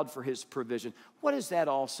thank God for his provision? What does that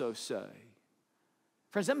also say?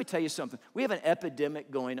 Friends, let me tell you something. We have an epidemic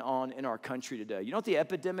going on in our country today. You know what the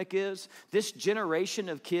epidemic is? This generation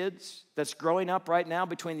of kids that's growing up right now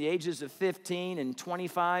between the ages of 15 and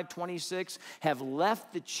 25, 26 have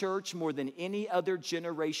left the church more than any other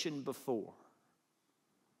generation before.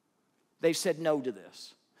 They've said no to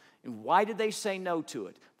this. And why did they say no to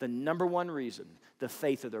it? The number one reason, the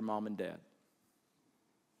faith of their mom and dad.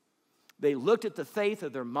 They looked at the faith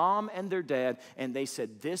of their mom and their dad and they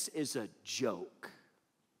said, this is a joke.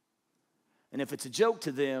 And if it's a joke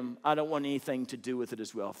to them, I don't want anything to do with it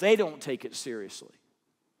as well. If they don't take it seriously,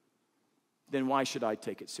 then why should I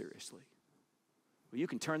take it seriously? Well, you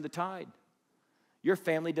can turn the tide. Your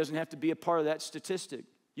family doesn't have to be a part of that statistic.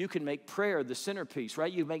 You can make prayer the centerpiece,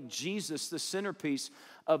 right? You make Jesus the centerpiece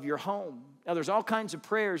of your home. Now, there's all kinds of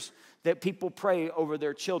prayers that people pray over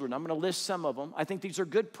their children. I'm going to list some of them. I think these are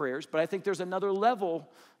good prayers, but I think there's another level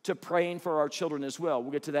to praying for our children as well.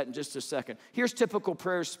 We'll get to that in just a second. Here's typical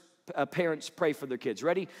prayers parents pray for their kids.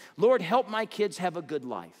 Ready? Lord, help my kids have a good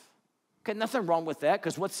life. Okay, nothing wrong with that,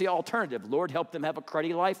 because what's the alternative? Lord, help them have a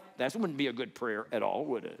cruddy life? That wouldn't be a good prayer at all,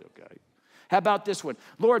 would it? Okay. How about this one?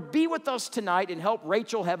 Lord, be with us tonight and help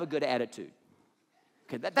Rachel have a good attitude.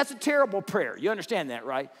 Okay, that's a terrible prayer. You understand that,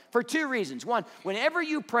 right? For two reasons. One, whenever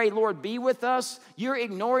you pray, Lord, be with us, you're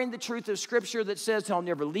ignoring the truth of Scripture that says He'll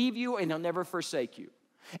never leave you and He'll never forsake you.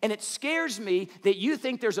 And it scares me that you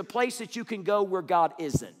think there's a place that you can go where God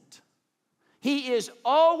isn't. He is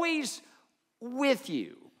always with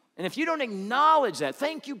you. And if you don't acknowledge that,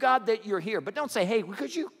 thank you, God, that you're here. But don't say, hey,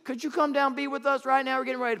 could you come down and be with us right now? We're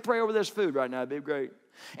getting ready to pray over this food right now. It'd be great.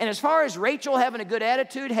 And as far as Rachel having a good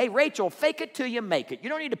attitude, hey, Rachel, fake it till you make it. You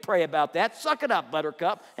don't need to pray about that. Suck it up,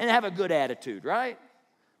 Buttercup, and have a good attitude, right?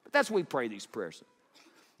 But that's what we pray these prayers.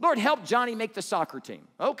 Lord, help Johnny make the soccer team.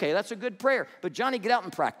 Okay, that's a good prayer. But Johnny, get out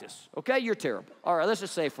and practice. Okay, you're terrible. All right, let's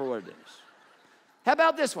just say for what it is. How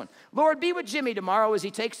about this one? Lord, be with Jimmy tomorrow as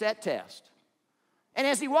he takes that test. And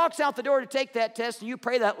as he walks out the door to take that test and you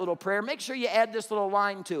pray that little prayer, make sure you add this little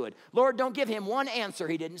line to it. Lord, don't give him one answer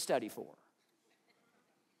he didn't study for.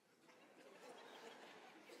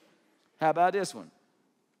 How about this one?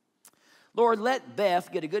 Lord, let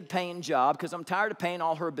Beth get a good paying job because I'm tired of paying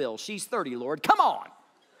all her bills. She's 30, Lord. Come on.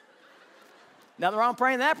 Nothing wrong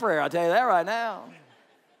praying that prayer, I'll tell you that right now.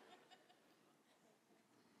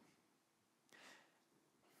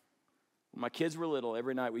 When my kids were little,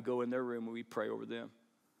 every night we'd go in their room and we'd pray over them.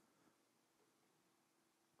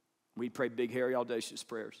 We'd pray big, hairy, audacious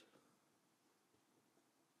prayers.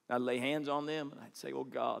 I'd lay hands on them and I'd say, oh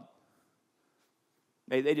God,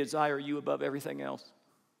 may they desire you above everything else.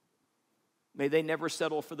 May they never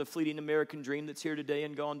settle for the fleeting American dream that's here today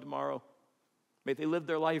and gone tomorrow. May they live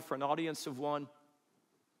their life for an audience of one.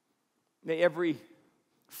 May every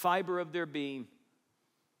fiber of their being,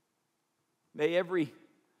 may every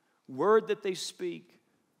word that they speak,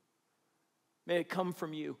 may it come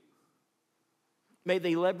from you. May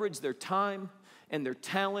they leverage their time and their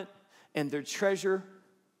talent and their treasure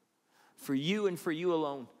for you and for you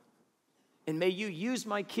alone. And may you use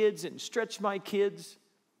my kids and stretch my kids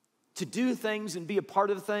to do things and be a part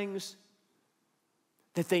of things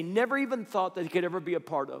that they never even thought that they could ever be a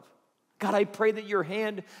part of. God, I pray that your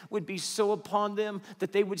hand would be so upon them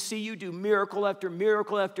that they would see you do miracle after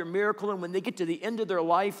miracle after miracle. And when they get to the end of their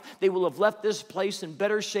life, they will have left this place in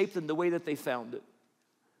better shape than the way that they found it.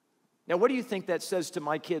 Now, what do you think that says to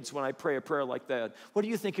my kids when I pray a prayer like that? What do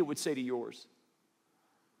you think it would say to yours?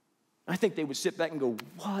 I think they would sit back and go,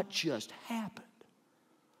 what just happened?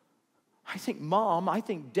 I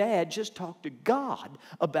think Dad just talked to God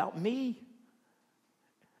about me.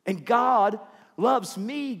 And God loves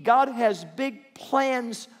me. God has big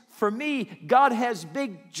plans for me. God has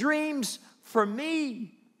big dreams for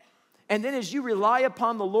me. And then as you rely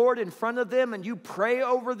upon the Lord in front of them and you pray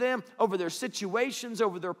over them, over their situations,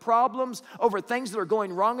 over their problems, over things that are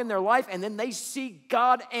going wrong in their life, and then they see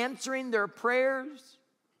God answering their prayers,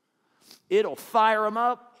 it'll fire them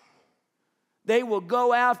up. They will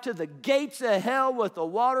go after the gates of hell with a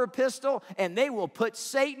water pistol, and they will put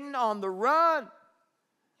Satan on the run.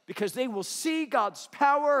 Because they will see God's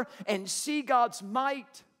power and see God's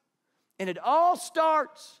might. And it all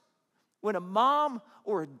starts when a mom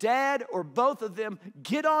or a dad or both of them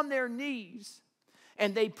get on their knees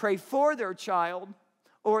and they pray for their child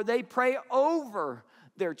or they pray over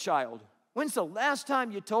their child. When's the last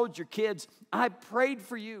time you told your kids, I prayed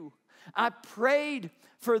for you. I prayed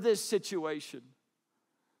for this situation.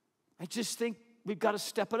 I just think we've got to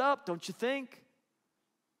step it up, don't you think?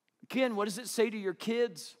 Again, what does it say to your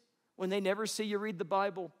kids when they never see you read the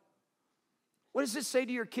Bible? What does it say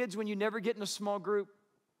to your kids when you never get in a small group?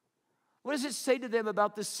 What does it say to them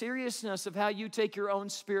about the seriousness of how you take your own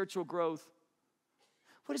spiritual growth?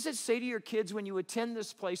 What does it say to your kids when you attend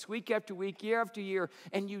this place week after week, year after year,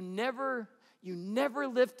 and you never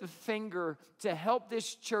lift a finger to help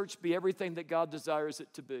this church be everything that God desires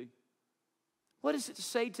it to be? What does it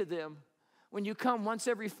say to them when you come once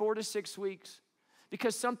every 4 to 6 weeks?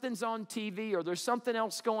 Because something's on TV or there's something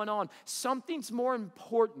else going on. Something's more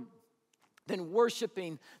important than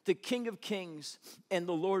worshiping the King of Kings and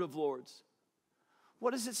the Lord of Lords.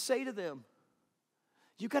 What does it say to them?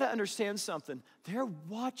 You got to understand something. They're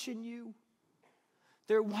watching you.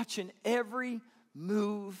 They're watching every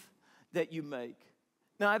move that you make.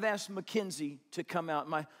 Now, I've asked Mackenzie to come out.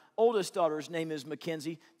 My oldest daughter's name is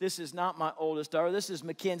Mackenzie. This is not my oldest daughter. This is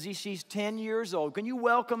Mackenzie. She's 10 years old. Can you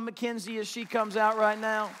welcome Mackenzie as she comes out right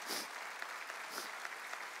now?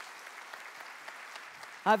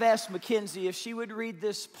 I've asked Mackenzie if she would read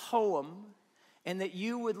this poem and that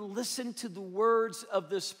you would listen to the words of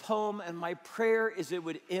this poem, and my prayer is it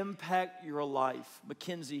would impact your life.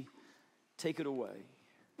 Mackenzie, take it away.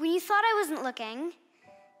 When you thought I wasn't looking,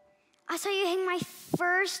 I saw you hang my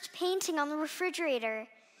first painting on the refrigerator,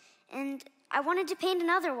 and I wanted to paint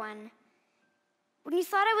another one. When you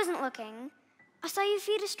thought I wasn't looking, I saw you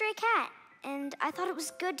feed a stray cat, and I thought it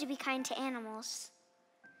was good to be kind to animals.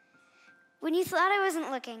 When you thought I wasn't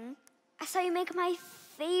looking, I saw you make my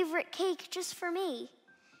favorite cake just for me,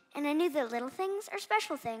 and I knew that little things are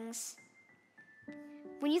special things.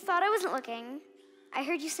 When you thought I wasn't looking, I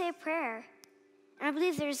heard you say a prayer, and I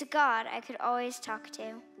believe there's a God I could always talk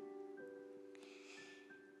to.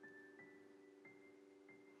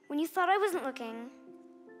 When you thought I wasn't looking,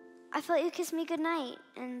 I felt you kiss me goodnight,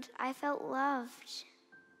 and I felt loved.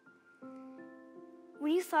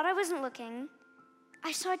 When you thought I wasn't looking,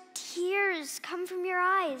 I saw tears come from your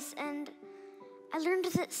eyes, and I learned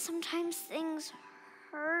that sometimes things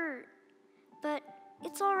hurt, but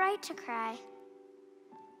it's all right to cry.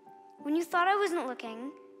 When you thought I wasn't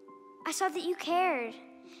looking, I saw that you cared,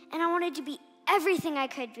 and I wanted to be everything I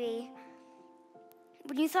could be.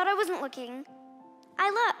 When you thought I wasn't looking, I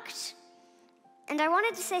looked, and I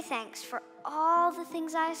wanted to say thanks for all the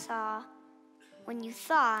things I saw when you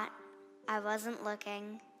thought I wasn't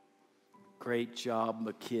looking. Great job,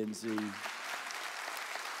 Mackenzie.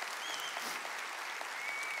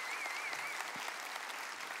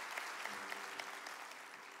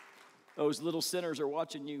 Those little sinners are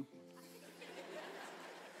watching you.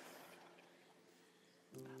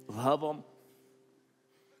 Love them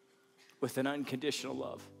with an unconditional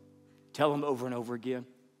love. Tell them over and over again.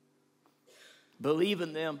 Believe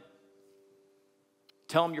in them.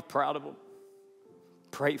 Tell them you're proud of them.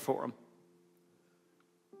 Pray for them.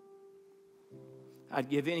 I'd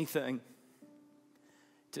give anything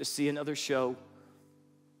to see another show.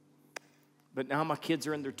 But now my kids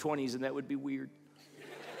are in their 20s, and that would be weird.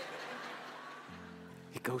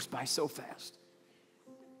 It goes by so fast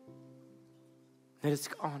that it's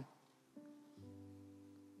gone.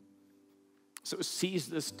 So seize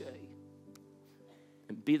this day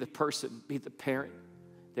and be the person, be the parent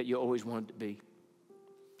that you always wanted to be.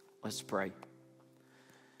 Let's pray.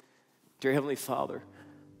 Dear Heavenly Father,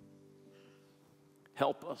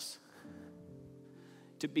 help us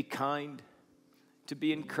to be kind, to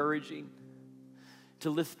be encouraging, to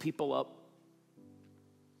lift people up.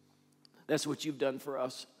 That's what you've done for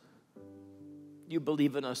us. You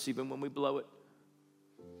believe in us even when we blow it.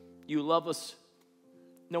 You love us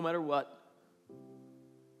no matter what.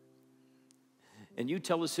 And you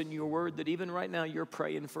tell us in your word that even right now you're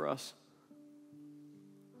praying for us.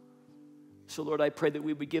 So Lord, I pray that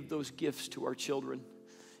we would give those gifts to our children.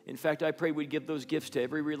 In fact, I pray we'd give those gifts to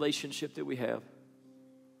every relationship that we have.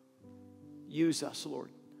 Use us, Lord,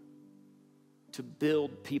 to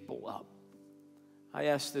build people up. I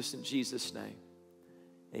ask this in Jesus' name.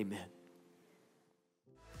 Amen.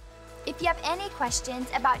 If you have any questions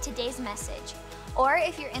about today's message, or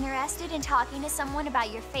if you're interested in talking to someone about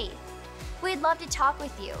your faith, we'd love to talk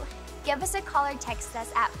with you. Give us a call or text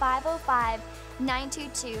us at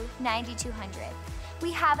 505-922-9200.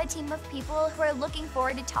 We have a team of people who are looking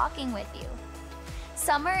forward to talking with you.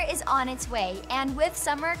 Summer is on its way, and with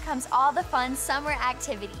summer comes all the fun summer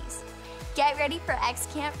activities. Get ready for X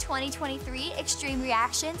Camp 2023 Extreme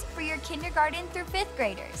Reactions for your kindergarten through 5th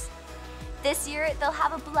graders. This year, they'll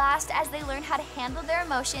have a blast as they learn how to handle their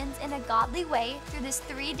emotions in a godly way through this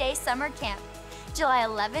 3-day summer camp, July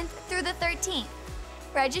 11th through the 13th.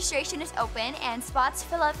 Registration is open and spots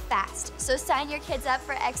fill up fast, so sign your kids up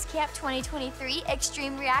for X Camp 2023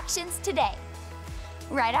 Extreme Reactions today.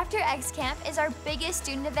 Right after X Camp is our biggest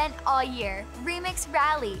student event all year, Remix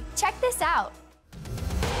Rally. Check this out.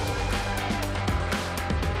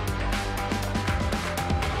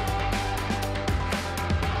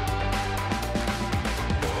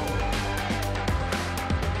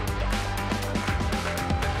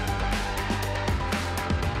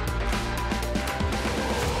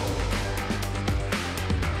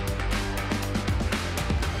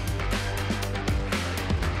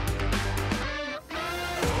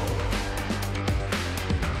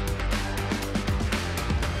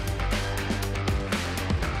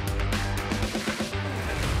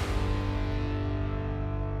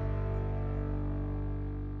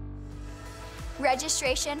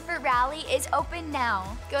 Registration for Rally is open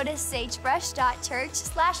now. Go to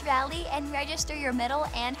sagebrush.church/rally and register your middle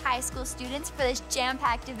and high school students for this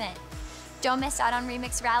jam-packed event. Don't miss out on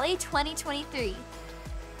Remix Rally 2023.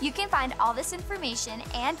 You can find all this information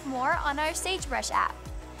and more on our Sagebrush app.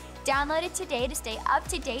 Download it today to stay up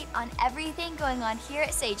to date on everything going on here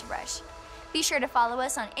at Sagebrush. Be sure to follow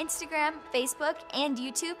us on Instagram, Facebook, and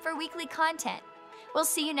YouTube for weekly content. We'll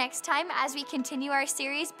see you next time as we continue our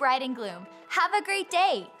series, Bright and Gloom. Have a great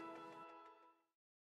day!